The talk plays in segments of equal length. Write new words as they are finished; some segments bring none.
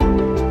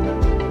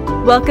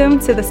Welcome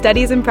to the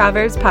Studies in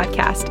Proverbs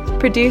podcast,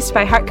 produced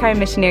by HeartCry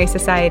Missionary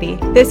Society.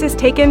 This is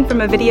taken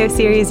from a video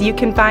series you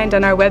can find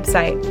on our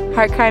website,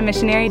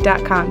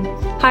 heartcrymissionary.com.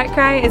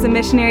 HeartCry is a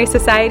missionary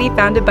society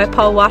founded by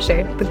Paul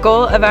Washer. The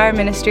goal of our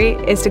ministry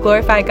is to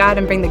glorify God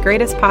and bring the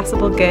greatest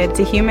possible good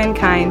to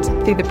humankind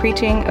through the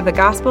preaching of the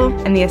gospel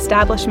and the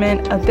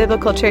establishment of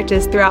biblical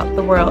churches throughout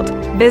the world.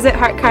 Visit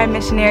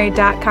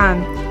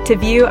heartcrymissionary.com to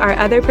view our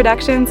other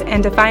productions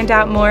and to find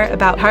out more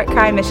about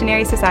HeartCry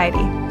Missionary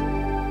Society.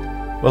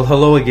 Well,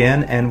 hello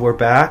again, and we're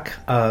back,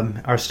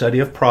 our study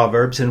of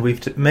Proverbs, and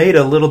we've made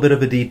a little bit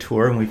of a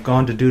detour, and we've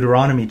gone to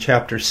Deuteronomy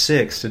chapter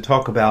 6 to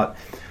talk about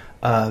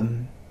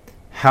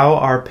how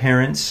our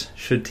parents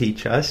should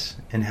teach us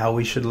and how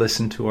we should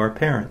listen to our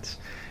parents.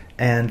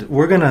 And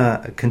we're going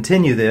to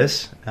continue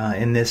this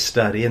in this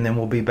study, and then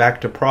we'll be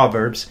back to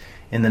Proverbs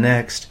in the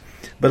next.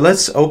 But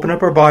let's open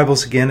up our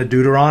Bibles again to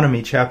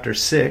Deuteronomy chapter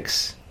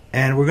 6,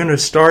 and we're going to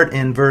start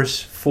in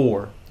verse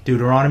 4.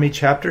 Deuteronomy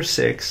chapter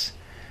 6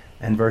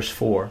 and verse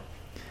 4.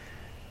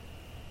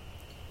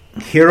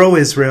 Hear, O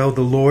Israel,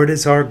 the Lord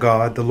is our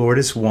God, the Lord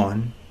is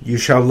one. You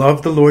shall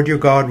love the Lord your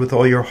God with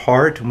all your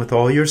heart and with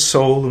all your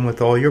soul and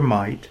with all your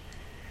might.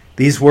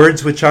 These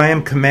words which I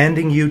am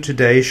commanding you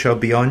today shall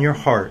be on your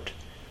heart.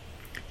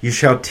 You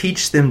shall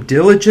teach them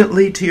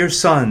diligently to your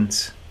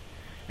sons,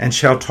 and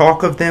shall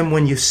talk of them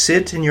when you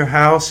sit in your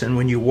house and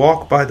when you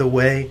walk by the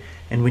way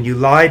and when you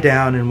lie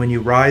down and when you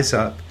rise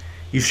up.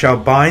 You shall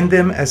bind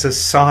them as a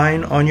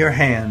sign on your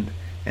hand,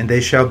 and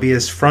they shall be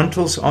as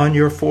frontals on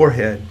your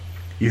forehead.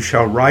 You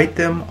shall write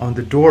them on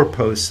the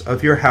doorposts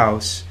of your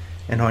house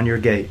and on your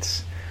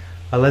gates.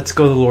 Let's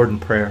go to the Lord in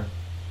prayer.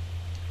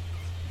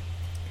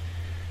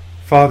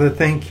 Father,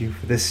 thank you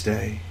for this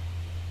day.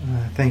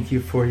 Thank you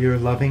for your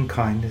loving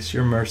kindness,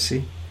 your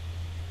mercy.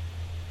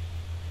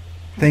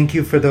 Thank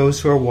you for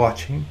those who are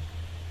watching,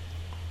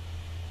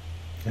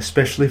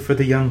 especially for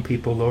the young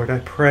people, Lord. I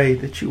pray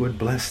that you would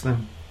bless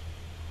them,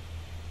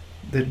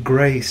 that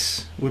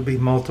grace would be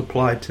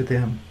multiplied to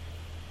them,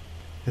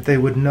 that they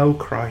would know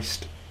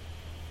Christ,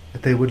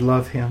 that they would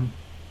love Him,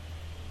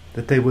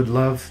 that they would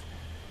love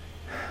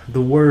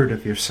the Word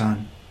of your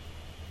Son,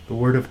 the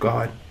Word of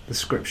God, the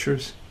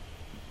Scriptures.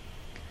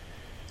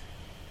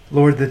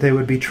 Lord, that they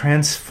would be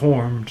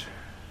transformed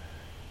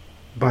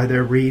by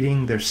their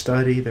reading, their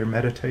study, their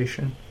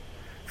meditation.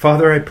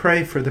 Father, I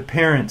pray for the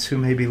parents who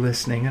may be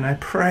listening, and I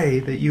pray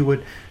that you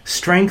would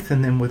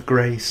strengthen them with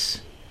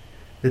grace,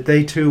 that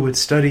they too would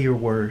study your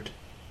word,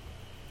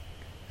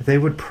 that they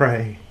would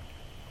pray,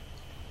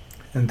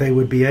 and they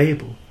would be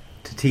able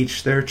to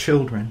teach their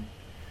children,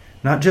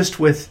 not just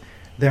with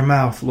their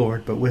mouth,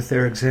 Lord, but with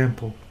their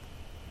example.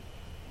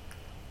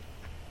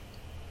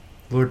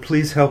 Lord,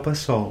 please help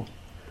us all.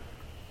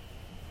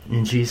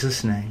 In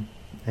Jesus' name,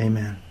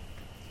 amen.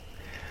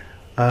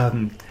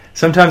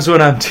 Sometimes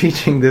when I'm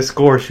teaching this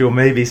course, you'll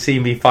maybe see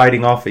me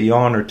fighting off a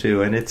yawn or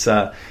two, and it's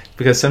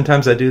because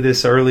sometimes I do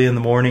this early in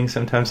the morning,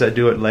 sometimes I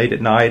do it late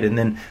at night, and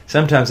then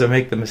sometimes I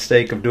make the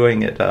mistake of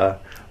doing it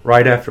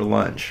right after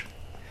lunch.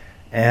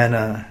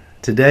 And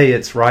today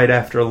it's right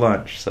after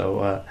lunch,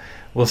 so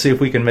we'll see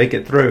if we can make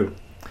it through.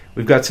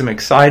 We've got some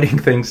exciting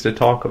things to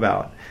talk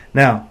about.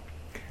 Now,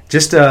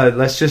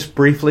 let's just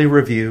briefly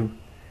review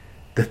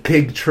the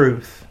big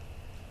truth,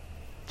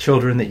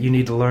 children, that you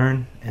need to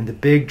learn, and the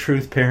big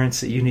truth, parents,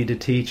 that you need to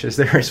teach, is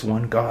there is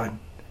one God.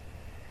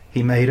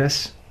 He made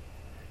us.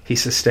 He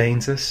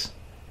sustains us,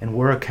 and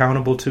we're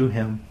accountable to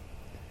Him.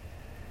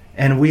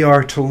 And we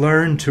are to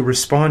learn to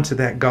respond to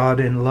that God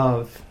in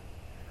love.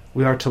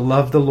 We are to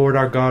love the Lord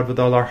our God with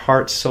all our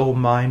heart, soul,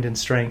 mind, and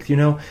strength. You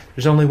know,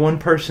 there's only one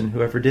person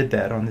who ever did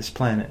that on this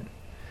planet. And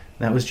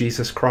that was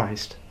Jesus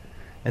Christ.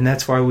 And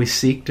that's why we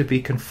seek to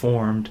be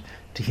conformed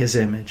to His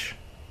image.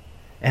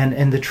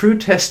 And the true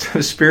test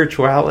of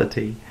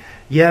spirituality,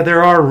 yeah,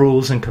 there are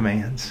rules and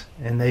commands,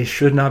 and they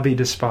should not be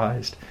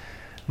despised.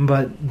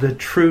 But the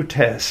true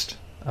test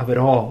of it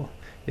all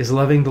is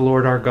loving the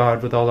Lord our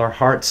God with all our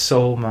heart,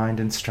 soul, mind,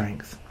 and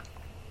strength,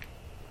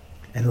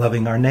 and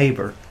loving our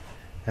neighbor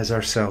as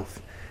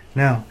ourself.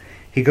 Now,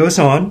 he goes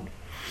on.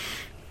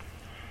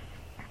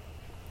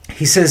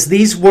 He says,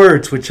 these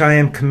words which I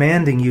am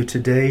commanding you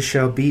today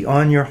shall be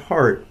on your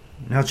heart.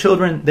 Now,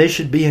 children, they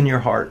should be in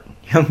your heart.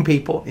 Young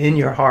people, in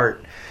your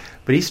heart.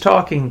 But he's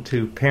talking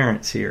to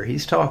parents here.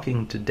 He's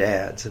talking to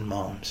dads and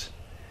moms.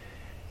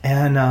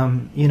 And,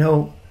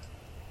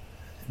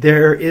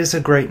 there is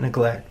a great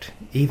neglect.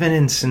 Even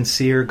in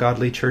sincere,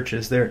 godly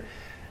churches, there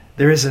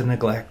is a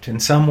neglect in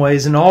some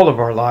ways in all of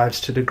our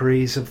lives to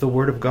degrees of the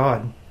Word of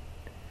God.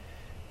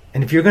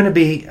 And if you're going to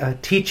be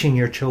teaching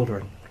your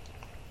children,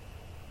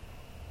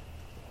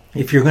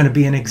 if you're going to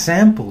be an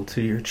example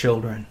to your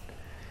children,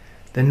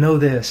 then know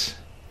this.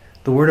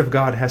 The Word of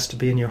God has to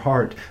be in your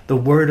heart. The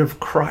Word of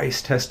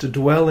Christ has to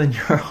dwell in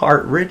your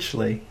heart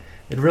richly.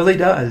 It really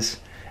does.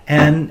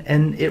 And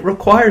it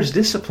requires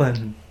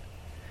discipline.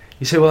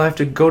 You say, well, I have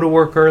to go to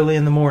work early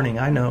in the morning.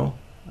 I know.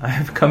 I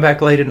have to come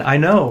back late, and I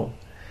know.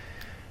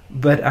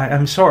 But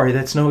I'm sorry,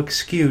 that's no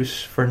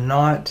excuse for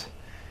not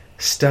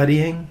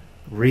studying,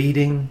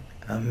 reading,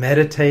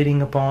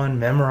 meditating upon,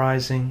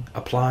 memorizing,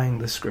 applying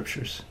the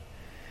Scriptures.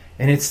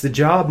 And it's the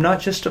job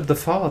not just of the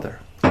father,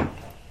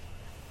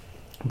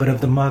 but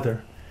of the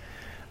mother.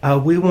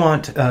 We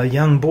want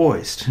young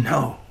boys to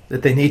know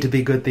that they need to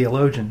be good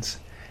theologians.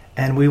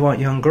 And we want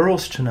young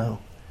girls to know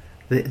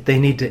that they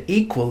need to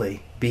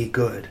equally be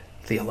good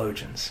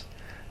theologians.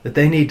 That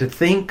they need to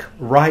think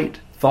right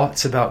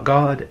thoughts about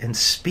God and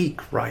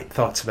speak right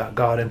thoughts about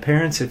God. And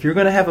parents, if you're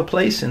going to have a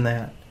place in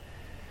that,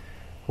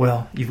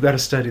 well, you've got to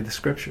study the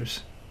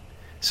Scriptures.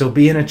 So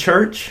be in a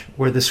church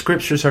where the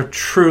Scriptures are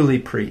truly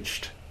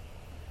preached.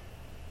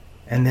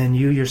 And then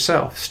you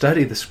yourself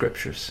study the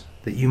Scriptures,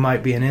 that you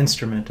might be an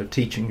instrument of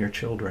teaching your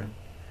children.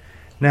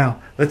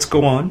 Now, let's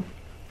go on.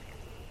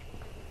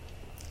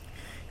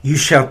 You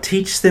shall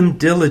teach them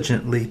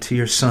diligently to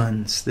your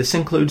sons. This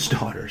includes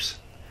daughters.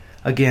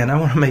 Again, I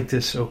want to make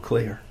this so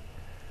clear.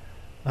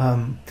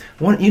 One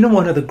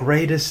of the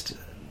greatest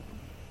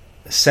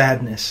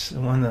sadness,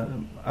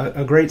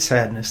 a great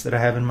sadness that I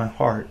have in my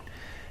heart,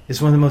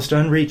 is one of the most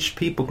unreached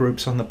people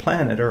groups on the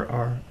planet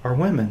are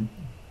women.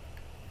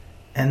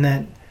 And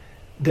that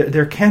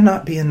there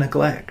cannot be a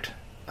neglect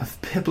of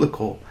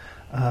biblical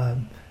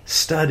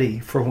study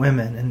for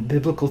women and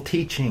biblical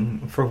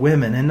teaching for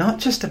women, and not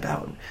just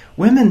about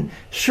women.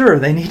 Sure,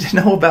 they need to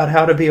know about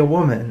how to be a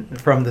woman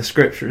from the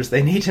Scriptures.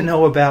 They need to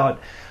know about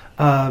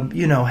how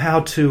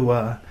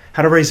to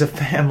raise a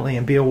family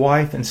and be a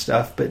wife and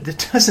stuff. But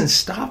it doesn't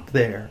stop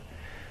there.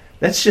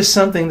 That's just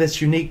something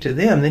that's unique to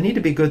them. They need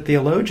to be good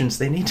theologians.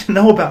 They need to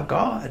know about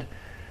God.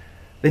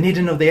 They need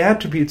to know the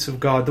attributes of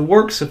God, the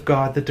works of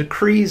God, the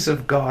decrees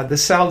of God, the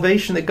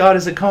salvation that God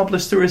has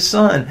accomplished through His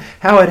Son,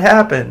 how it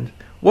happened,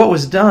 what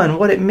was done,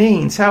 what it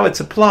means, how it's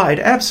applied,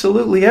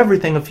 absolutely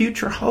everything, a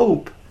future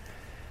hope.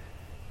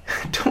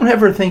 Don't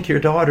ever think your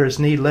daughters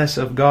need less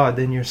of God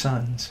than your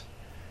sons.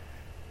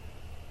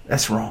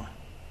 That's wrong.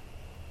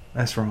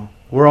 That's wrong.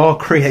 We're all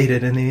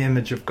created in the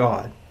image of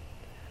God.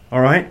 All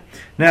right?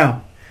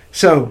 Now,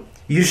 so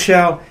you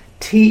shall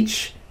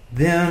teach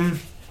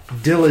them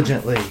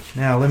diligently.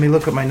 Now, let me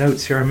look at my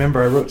notes here. I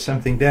remember I wrote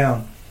something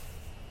down.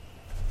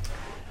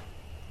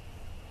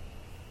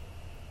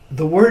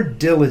 The word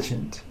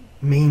diligent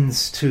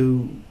means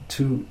to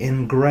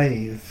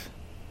engrave,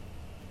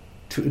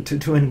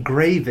 to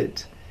engrave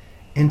it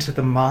into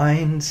the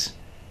minds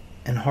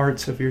and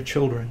hearts of your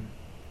children.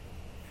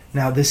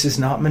 Now, this is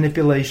not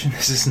manipulation.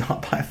 This is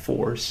not by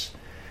force.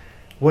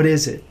 What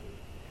is it?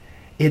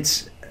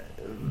 It's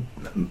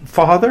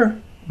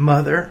father,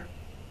 mother,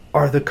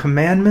 are the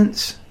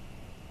commandments,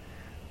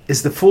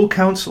 is the full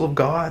counsel of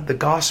God, the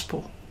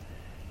gospel,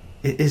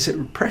 is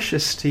it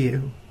precious to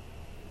you?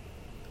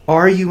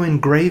 Are you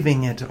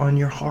engraving it on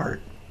your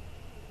heart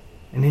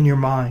and in your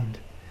mind?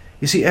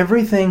 You see,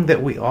 everything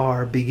that we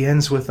are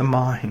begins with the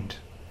mind.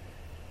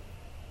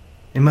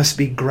 It must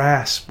be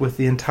grasped with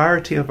the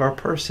entirety of our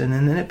person,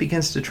 and then it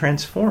begins to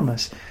transform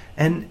us.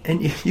 And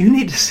you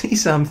need to see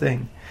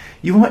something.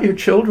 You want your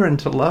children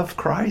to love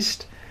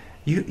Christ?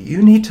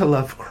 You need to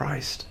love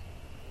Christ.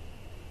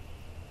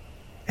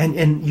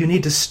 And you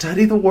need to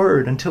study the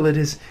Word until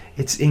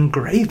it's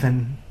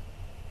engraven.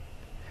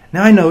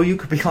 Now, I know you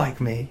could be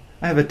like me.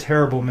 I have a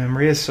terrible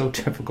memory. It's so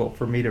difficult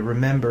for me to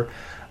remember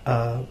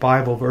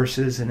Bible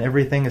verses and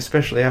everything,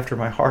 especially after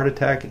my heart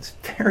attack. It's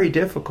very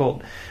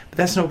difficult, but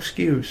that's no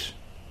excuse.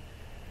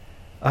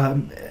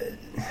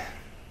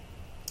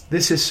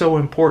 This is so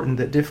important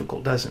that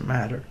difficult doesn't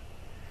matter.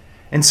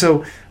 And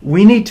so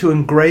we need to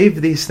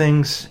engrave these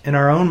things in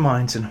our own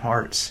minds and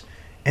hearts,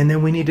 and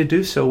then we need to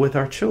do so with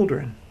our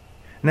children.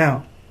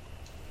 Now,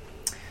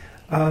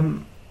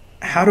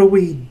 how do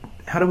we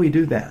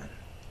do that?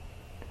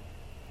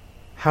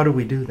 How do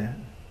we do that?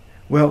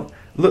 Well,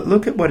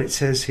 look at what it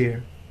says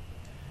here.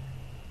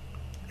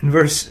 In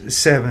verse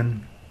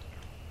 7,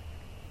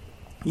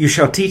 you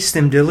shall teach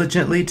them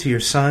diligently to your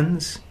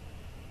sons.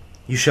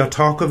 You shall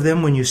talk of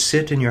them when you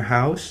sit in your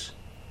house,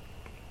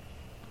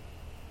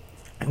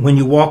 and when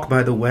you walk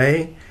by the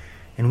way,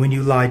 and when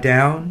you lie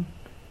down,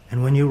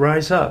 and when you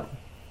rise up.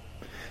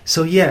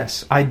 So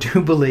yes, I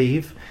do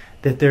believe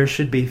that there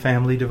should be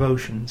family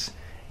devotions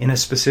in a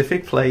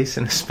specific place,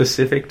 in a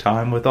specific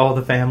time, with all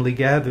the family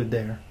gathered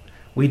there.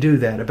 We do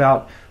that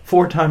about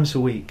 4 times a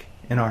week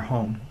in our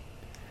home.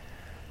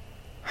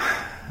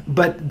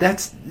 But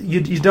that's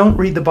you don't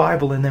read the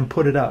Bible and then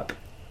put it up.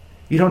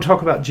 You don't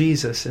talk about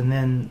Jesus and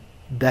then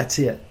that's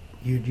it.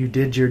 You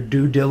did your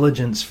due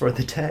diligence for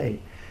the day.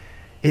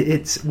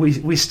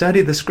 We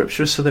study the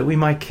Scriptures so that we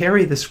might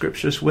carry the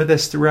Scriptures with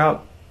us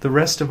throughout the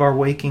rest of our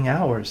waking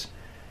hours.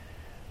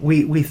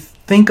 We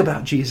think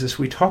about Jesus,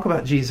 we talk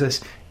about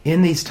Jesus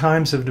in these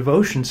times of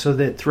devotion so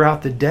that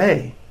throughout the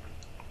day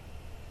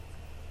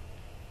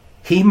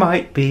He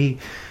might be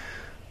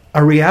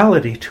a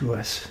reality to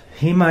us.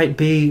 He might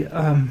be,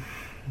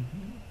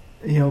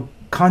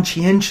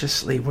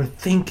 conscientiously we're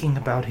thinking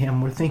about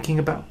Him. We're thinking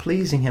about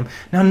pleasing Him.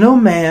 Now, no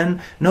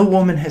man, no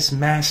woman has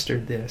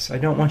mastered this. I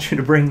don't want you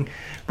to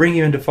bring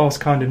you into false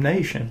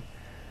condemnation.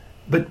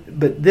 But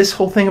this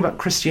whole thing about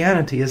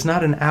Christianity is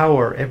not an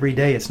hour every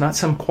day. It's not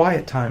some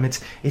quiet time.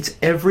 It's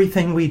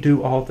everything we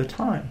do all the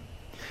time.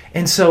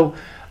 And so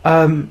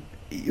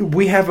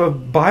we have a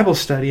Bible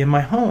study in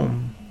my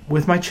home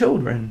with my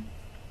children.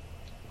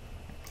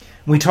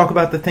 We talk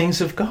about the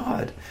things of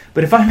God.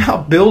 But if I'm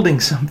out building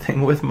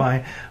something with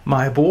my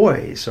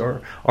boys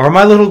or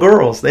my little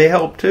girls, they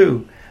help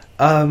too.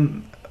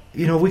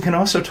 We can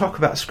also talk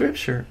about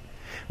Scripture.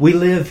 We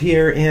live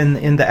here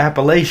in the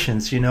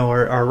Appalachians,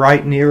 are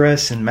right near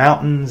us, and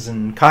mountains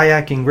and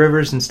kayaking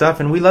rivers and stuff,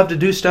 and we love to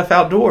do stuff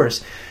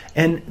outdoors.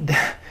 And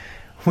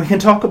we can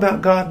talk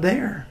about God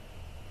there.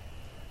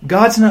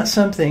 God's not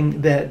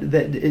something that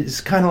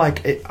is kind of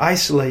like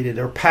isolated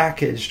or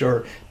packaged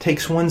or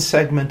takes one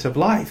segment of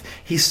life.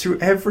 He's through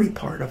every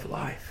part of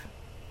life.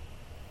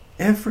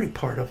 Every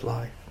part of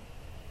life.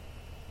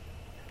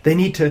 You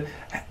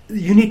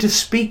need to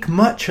speak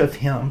much of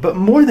Him, but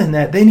more than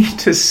that, they need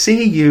to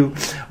see you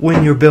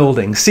when you're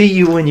building, see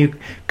you when you're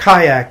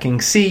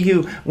kayaking, see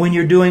you when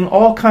you're doing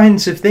all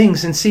kinds of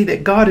things, and see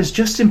that God is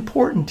just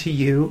important to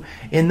you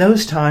in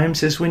those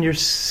times as when you're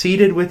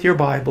seated with your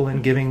Bible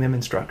and giving them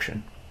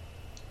instruction.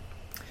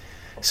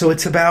 So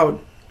it's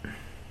about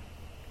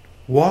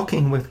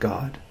walking with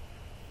God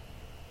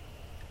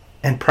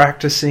and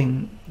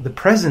practicing the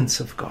presence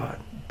of God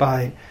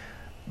by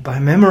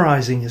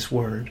memorizing His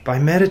Word, by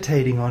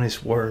meditating on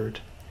His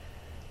Word,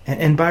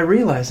 and by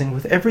realizing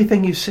with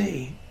everything you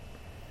see,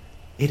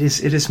 it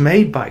is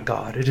made by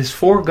God. It is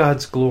for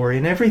God's glory,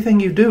 and everything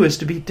you do is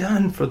to be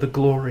done for the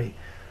glory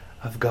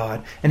of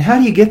God. And how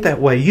do you get that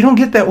way? You don't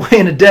get that way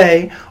in a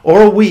day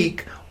or a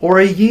week or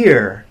a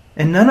year,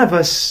 and none of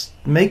us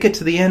make it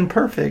to the end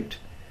perfect.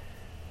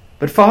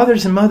 But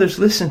fathers and mothers,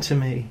 listen to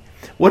me.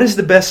 What is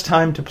the best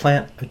time to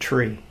plant a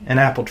tree, an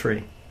apple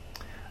tree?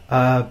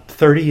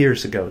 30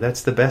 years ago.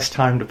 That's the best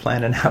time to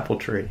plant an apple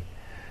tree.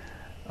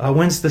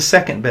 When's the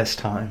second best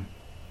time?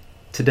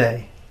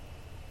 Today.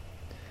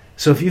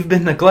 So if you've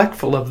been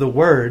neglectful of the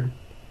Word,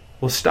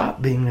 well,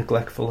 stop being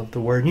neglectful of the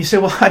Word. And you say,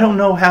 well, I don't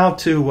know how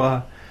to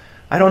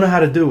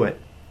do it.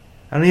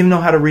 I don't even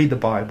know how to read the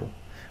Bible.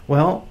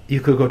 Well,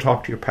 you could go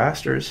talk to your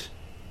pastors.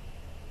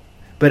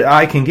 But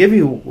I can tell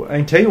you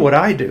what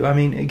I do. I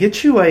mean,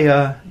 get you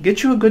a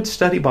good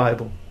study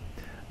Bible.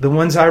 The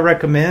ones I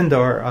recommend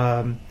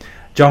are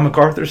John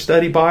MacArthur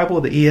Study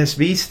Bible. The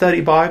ESV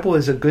Study Bible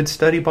is a good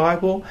study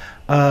Bible.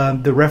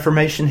 The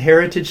Reformation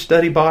Heritage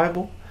Study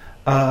Bible.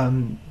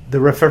 The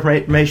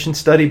Reformation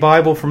Study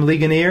Bible from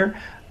Ligonier.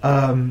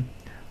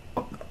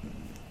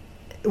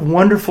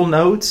 Wonderful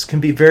notes, can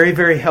be very,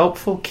 very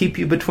helpful. Keep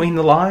you between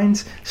the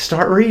lines.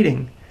 Start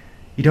reading.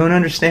 You don't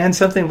understand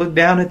something, look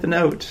down at the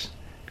notes.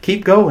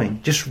 Keep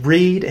going. Just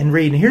read and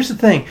read. And here's the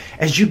thing.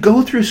 As you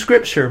go through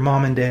Scripture,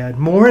 Mom and Dad,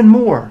 more and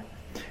more,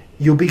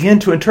 you'll begin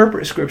to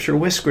interpret Scripture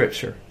with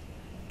Scripture.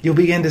 You'll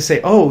begin to say,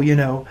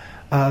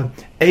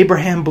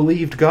 Abraham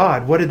believed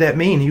God. What did that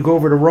mean? You go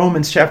over to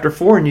Romans chapter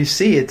 4 and you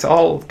see it's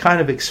all kind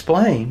of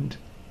explained.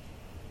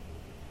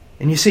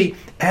 And you see,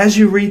 as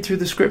you read through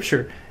the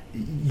Scripture,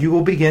 you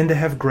will begin to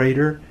have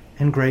greater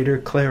and greater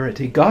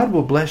clarity. God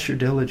will bless your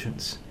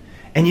diligence.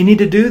 And you need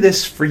to do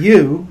this for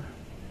you.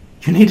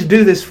 You need to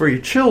do this for your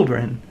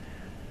children,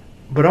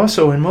 but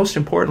also, and most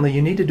importantly,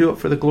 you need to do it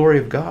for the glory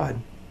of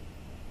God.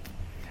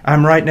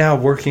 I'm right now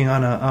working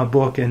on a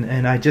book,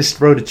 and I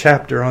just wrote a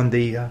chapter on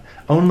the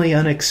only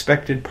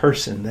unexpected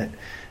person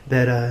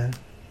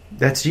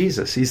that's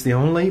Jesus. He's the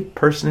only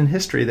person in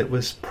history that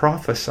was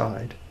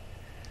prophesied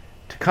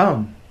to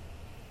come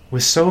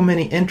with so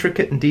many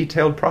intricate and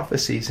detailed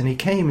prophecies, and He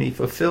came, He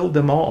fulfilled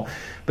them all.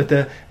 But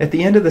at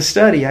the end of the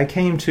study, I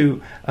came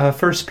to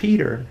 1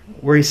 Peter,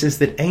 where he says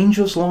that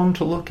angels long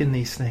to look in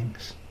these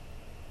things.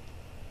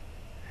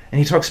 And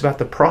he talks about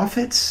the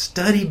prophets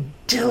studied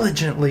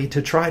diligently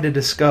to try to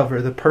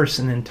discover the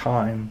person and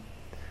time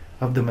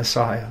of the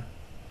Messiah.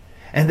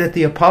 And that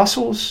the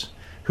apostles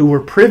who were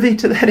privy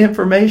to that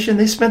information,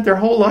 they spent their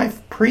whole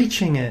life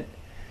preaching it.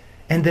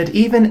 And that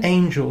even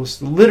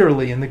angels,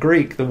 literally in the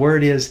Greek, the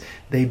word is,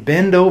 they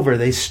bend over,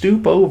 they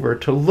stoop over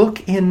to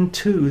look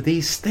into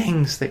these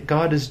things that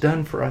God has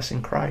done for us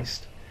in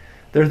Christ.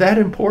 They're that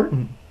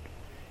important.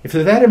 If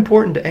they're that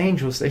important to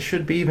angels, they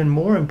should be even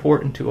more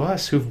important to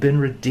us who've been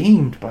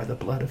redeemed by the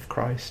blood of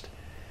Christ.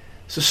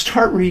 So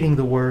start reading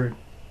the Word.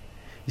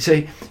 You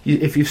say,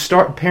 if you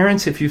start,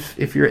 parents, if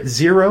you're at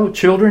 0,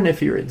 children, if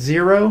you're at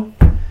 0,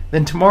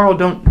 then tomorrow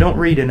don't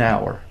read an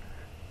hour.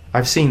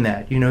 I've seen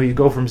that. You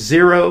go from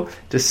 0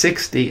 to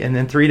 60, and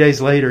then 3 days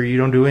later you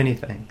don't do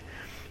anything.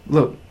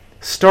 Look,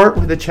 start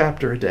with a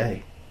chapter a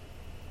day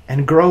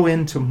and grow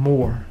into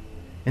more.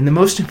 And the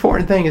most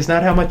important thing is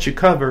not how much you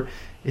cover,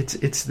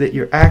 it's that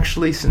you're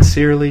actually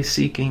sincerely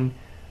seeking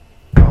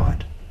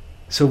God.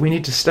 So we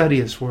need to study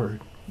His Word.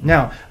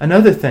 Now,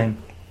 another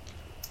thing,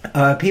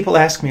 people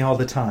ask me all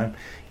the time,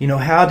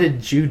 how do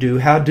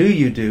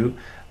you do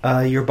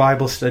your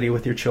Bible study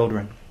with your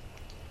children?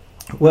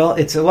 Well,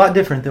 it's a lot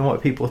different than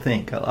what people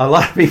think. A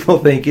lot of people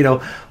think,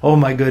 oh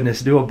my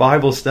goodness, do a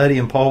Bible study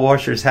in Paul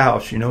Washer's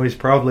house.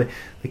 The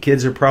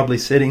kids are probably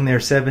sitting there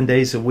 7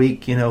 days a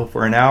week,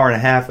 for an hour and a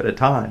half at a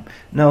time.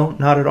 No,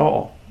 not at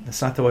all.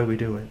 That's not the way we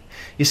do it.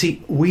 You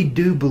see, we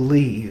do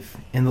believe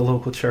in the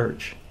local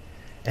church.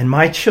 And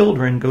my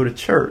children go to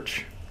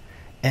church.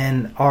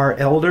 And our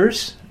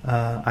elders,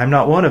 I'm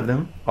not one of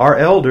them, our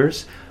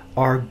elders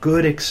are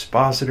good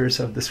expositors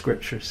of the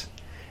Scriptures.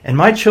 And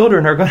my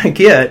children are going to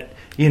get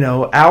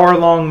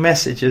hour-long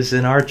messages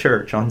in our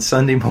church on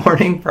Sunday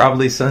morning,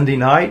 probably Sunday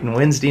night and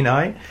Wednesday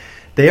night.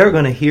 They are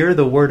going to hear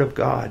the Word of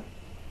God.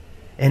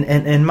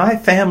 And my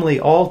family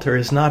altar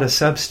is not a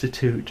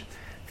substitute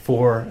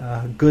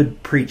for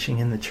good preaching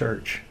in the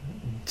church.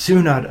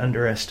 Do not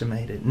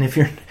underestimate it. And if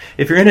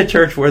you're in a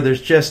church where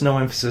there's just no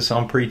emphasis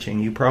on preaching,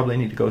 you probably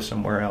need to go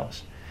somewhere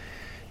else.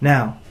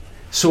 Now,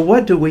 so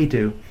what do we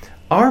do?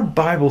 Our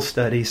Bible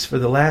studies for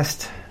the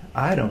last,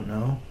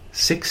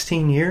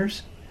 16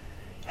 years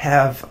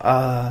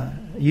have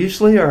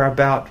usually are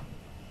about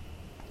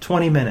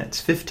 20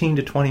 minutes, 15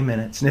 to 20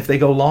 minutes. And if they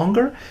go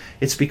longer,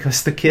 it's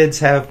because the kids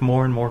have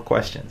more and more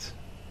questions.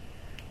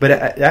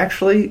 But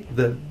actually,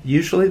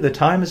 usually the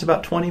time is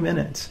about 20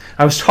 minutes.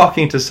 I was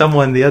talking to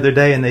someone the other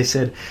day, and they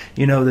said,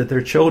 that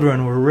their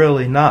children were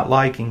really not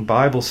liking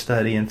Bible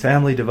study and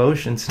family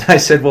devotions. And I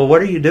said, well,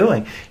 what are you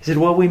doing? He said,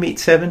 well, we meet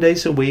 7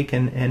 days a week,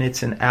 and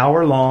it's an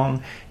hour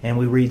long, and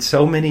we read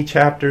so many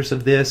chapters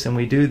of this, and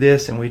we do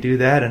this, and we do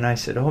that. And I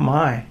said, oh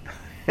my.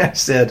 I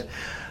said,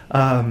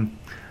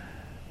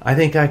 I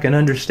think I can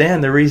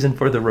understand the reason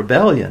for the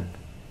rebellion.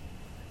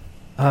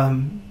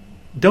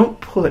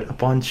 Don't put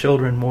upon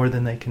children more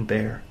than they can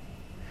bear.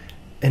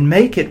 And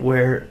make it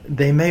where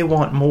they may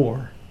want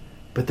more,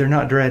 but they're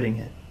not dreading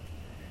it.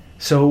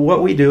 So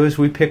what we do is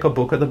we pick a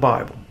book of the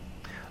Bible.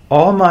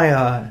 All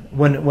my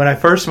when my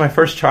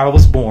first child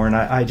was born,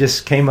 I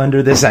just came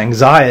under this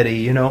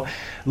anxiety,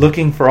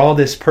 looking for all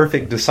this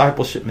perfect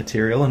discipleship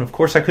material, and of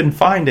course I couldn't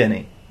find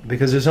any,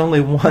 because there's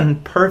only one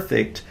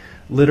perfect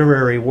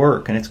literary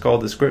work, and it's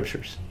called the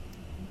Scriptures.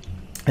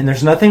 And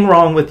there's nothing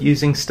wrong with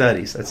using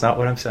studies. That's not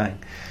what I'm saying.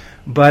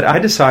 But I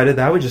decided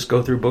that I would just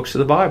go through books of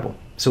the Bible.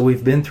 So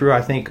we've been through,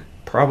 I think,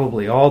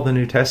 probably all the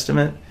New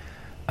Testament.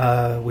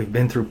 We've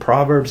been through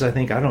Proverbs,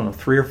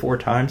 3 or 4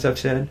 times, I've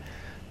said.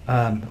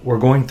 We're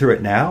going through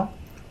it now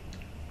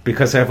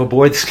because I have a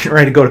boy that's getting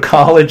ready to go to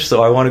college,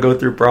 so I want to go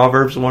through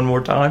Proverbs one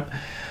more time.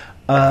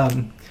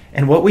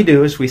 And what we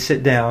do is we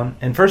sit down,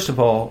 and first of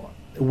all,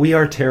 we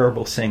are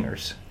terrible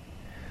singers.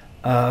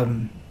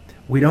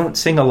 We don't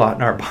sing a lot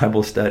in our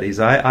Bible studies.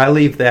 I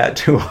leave that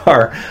to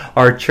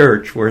our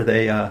church,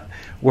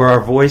 where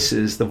our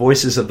voices, the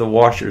voices of the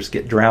washers,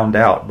 get drowned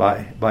out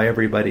by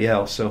everybody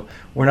else. So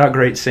we're not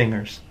great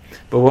singers.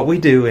 But what we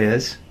do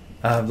is,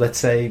 let's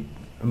say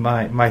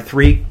my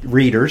 3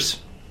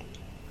 readers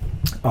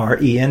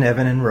are Ian,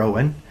 Evan, and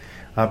Rowan.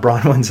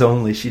 Bronwyn's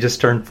only, she just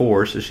turned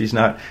 4, so she's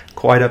not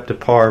quite up to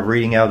par of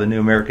reading out the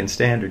New American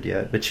Standard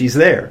yet. But she's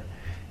there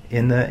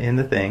in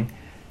the thing,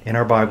 in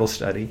our Bible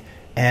study.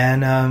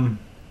 And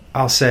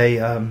I'll say,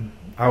 I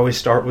always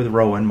start with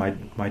Rowan, my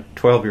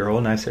 12-year-old,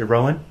 and I say,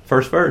 Rowan,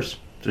 first verse.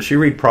 So she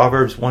read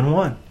Proverbs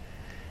 1:1.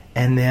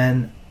 And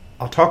then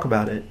I'll talk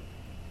about it.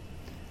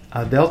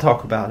 They'll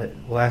talk about it.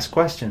 We'll ask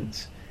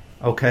questions.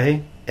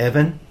 Okay,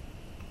 Evan,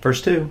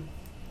 verse 2.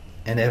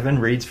 And Evan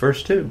reads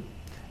verse 2.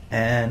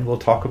 And we'll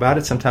talk about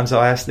it. Sometimes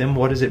I'll ask them,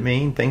 what does it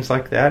mean? Things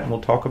like that, and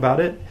we'll talk about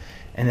it.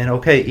 And then,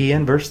 okay,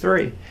 Ian, verse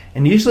 3.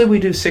 And usually we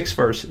do 6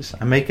 verses.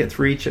 I make it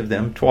through each of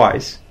them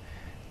twice.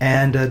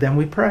 And then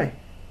we pray.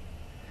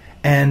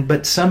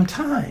 But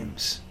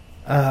sometimes,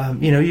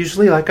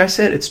 usually, like I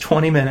said, it's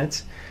 20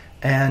 minutes.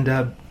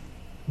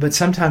 But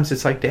sometimes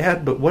it's like,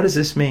 Dad, but what does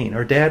this mean?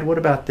 Or Dad, what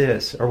about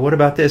this? Or what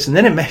about this? And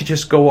then it may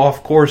just go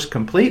off course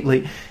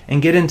completely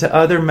and get into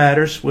other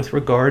matters with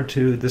regard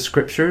to the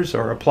Scriptures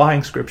or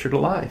applying Scripture to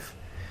life.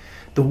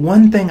 The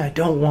one thing I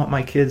don't want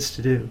my kids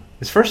to do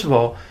is, first of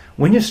all,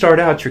 when you start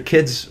out, your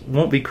kids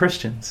won't be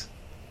Christians.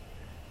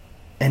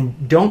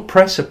 And don't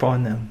press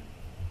upon them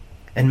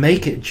and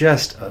make it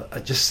just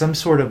some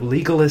sort of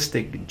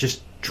legalistic,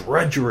 just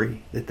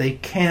drudgery that they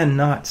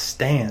cannot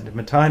stand. By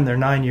the time they're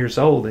 9 years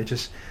old,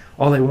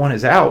 all they want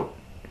is out.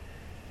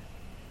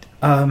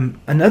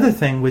 Another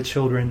thing with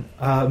children,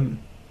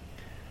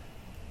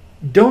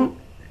 don't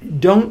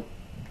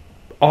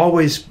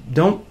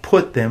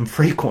put them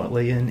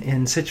frequently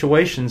in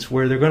situations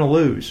where they're going to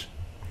lose.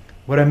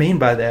 What I mean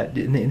by that,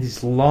 in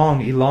these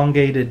long,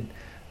 elongated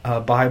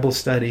Bible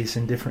studies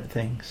and different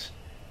things.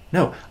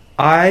 No,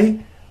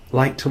 I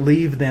like to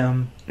leave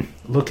them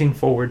looking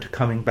forward to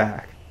coming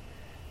back.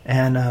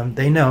 And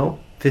they know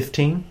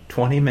 15,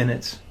 20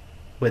 minutes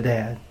with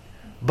Dad.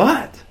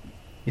 But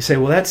you say,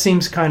 well, that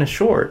seems kind of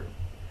short.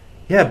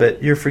 Yeah,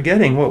 but you're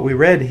forgetting what we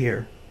read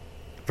here.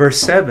 Verse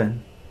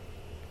 7.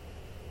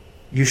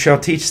 You shall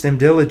teach them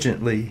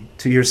diligently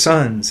to your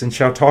sons, and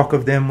shall talk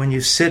of them when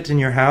you sit in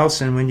your house,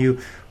 and when you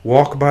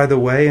walk by the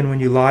way, and when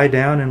you lie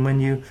down, and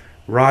when you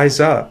rise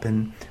up.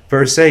 And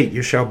Verse 8,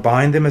 you shall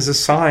bind them as a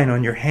sign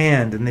on your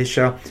hand, and they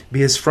shall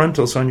be as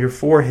frontals on your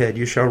forehead.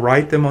 You shall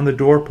write them on the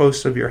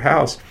doorposts of your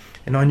house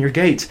and on your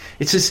gates.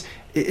 It's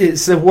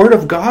the Word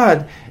of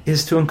God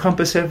is to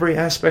encompass every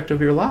aspect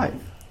of your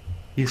life,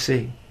 you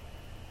see.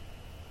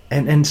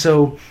 And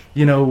so,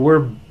 we're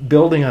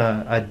building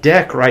a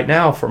deck right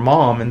now for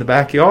Mom in the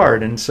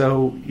backyard, and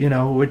so,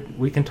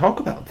 we can talk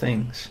about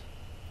things.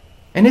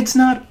 And it's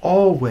not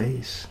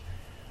always.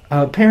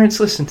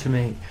 Parents, listen to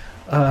me.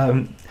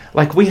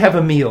 Like we have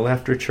a meal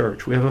after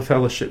church. We have a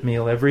fellowship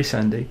meal every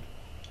Sunday.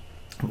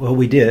 Well,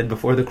 we did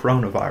before the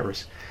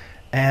coronavirus.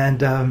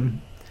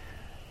 And,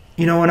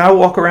 when I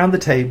walk around the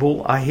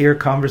table, I hear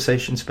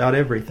conversations about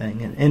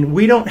everything. And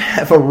we don't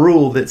have a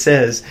rule that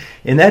says,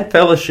 in that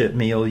fellowship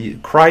meal, you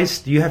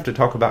have to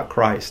talk about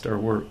Christ, or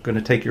we're going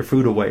to take your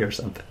food away or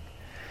something.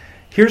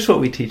 Here's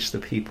what we teach the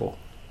people.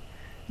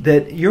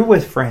 That you're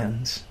with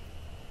friends,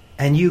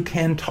 and you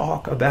can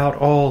talk about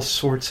all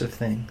sorts of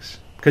things.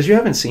 Because you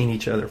haven't seen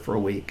each other for a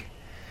week.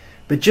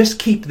 But just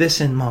keep this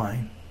in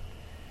mind.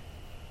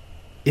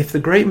 If the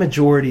great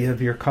majority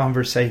of your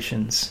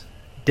conversations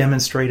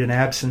demonstrate an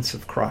absence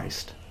of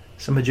Christ,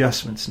 some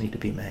adjustments need to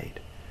be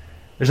made.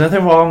 There's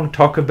nothing wrong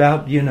talk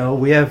about,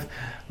 we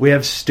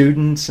have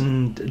students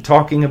and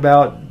talking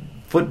about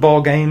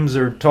football games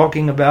or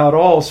talking about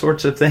all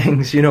sorts of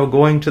things,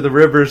 going to the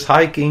rivers,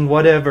 hiking,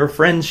 whatever,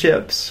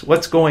 friendships,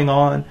 what's going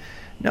on.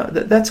 No,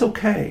 that's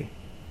okay.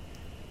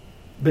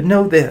 But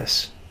know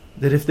this,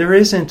 that if there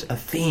isn't a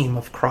theme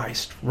of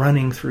Christ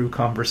running through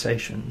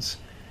conversations,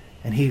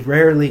 and He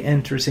rarely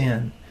enters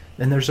in,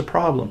 then there's a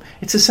problem.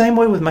 It's the same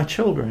way with my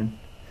children.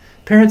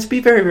 Parents, be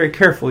very, very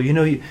careful.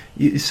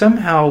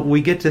 Somehow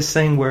we get this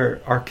thing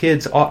where our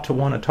kids ought to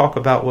want to talk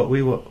about what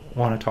we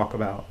want to talk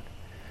about.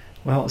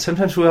 Well,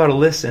 sometimes we ought to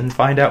listen,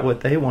 find out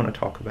what they want to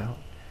talk about.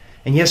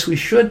 And yes, we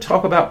should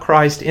talk about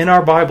Christ in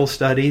our Bible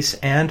studies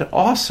and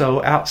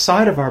also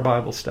outside of our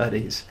Bible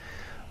studies.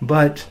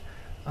 But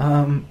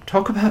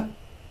talk about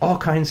all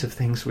kinds of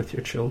things with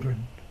your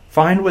children.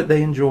 Find what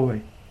they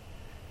enjoy.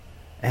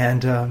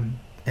 And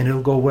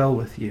it'll go well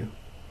with you.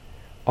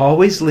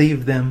 Always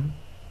leave them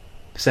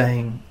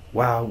saying,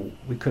 wow,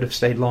 we could have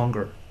stayed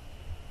longer.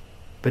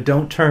 But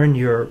don't turn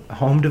your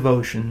home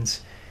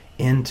devotions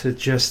into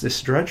just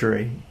this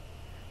drudgery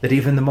that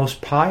even the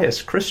most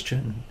pious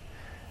Christian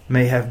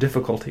may have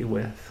difficulty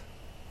with.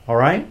 All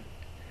right?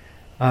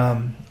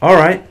 All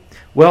right.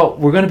 Well,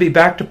 we're going to be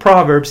back to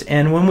Proverbs,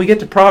 and when we get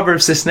to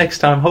Proverbs this next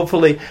time,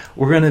 hopefully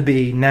we're going to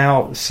be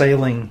now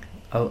sailing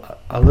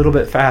a little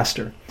bit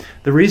faster.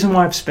 The reason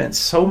why I've spent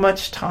so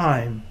much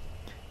time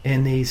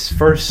in these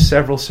first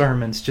several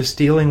sermons just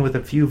dealing with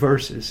a few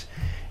verses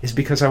is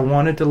because I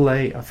wanted to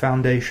lay a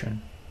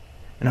foundation,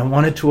 and I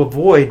wanted to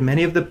avoid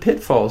many of the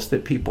pitfalls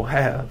that people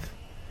have.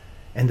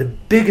 And the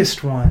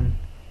biggest one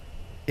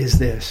is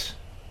this.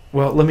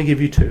 Well, let me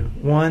give you two.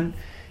 One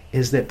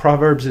is that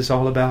Proverbs is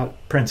all about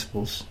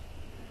principles.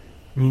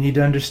 You need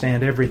to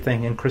understand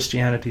everything in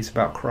Christianity is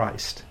about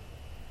Christ.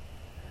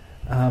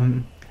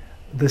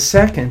 The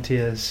second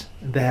is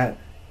that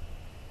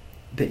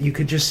you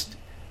could just,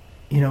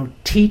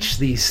 teach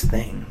these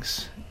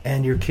things,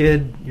 and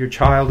your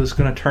child is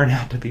going to turn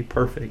out to be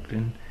perfect,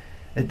 and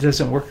it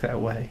doesn't work that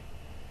way.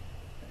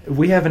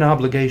 We have an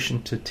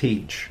obligation to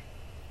teach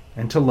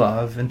and to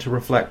love and to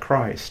reflect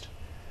Christ.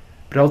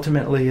 But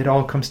ultimately, it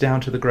all comes down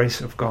to the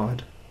grace of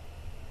God.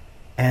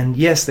 And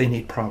yes, they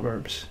need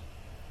Proverbs,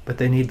 but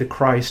they need the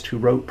Christ who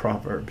wrote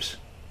Proverbs.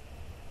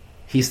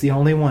 He's the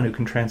only one who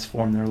can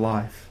transform their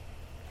life.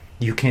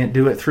 You can't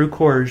do it through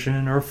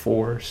coercion or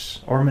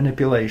force or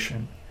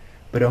manipulation,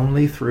 but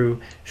only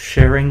through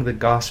sharing the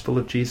gospel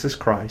of Jesus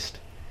Christ,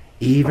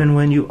 even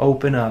when you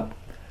open up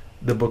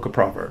the book of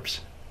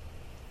Proverbs.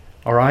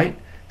 All right?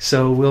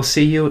 So we'll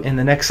see you in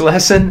the next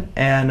lesson,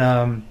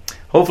 and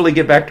hopefully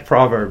get back to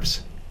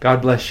Proverbs.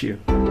 God bless you.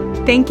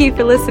 Thank you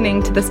for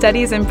listening to the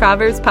Studies in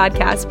Proverbs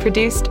podcast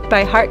produced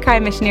by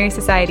HeartCry Missionary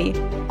Society.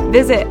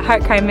 Visit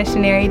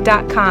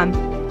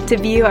heartcrymissionary.com to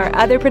view our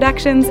other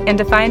productions and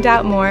to find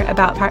out more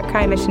about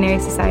HeartCry Missionary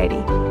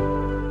Society.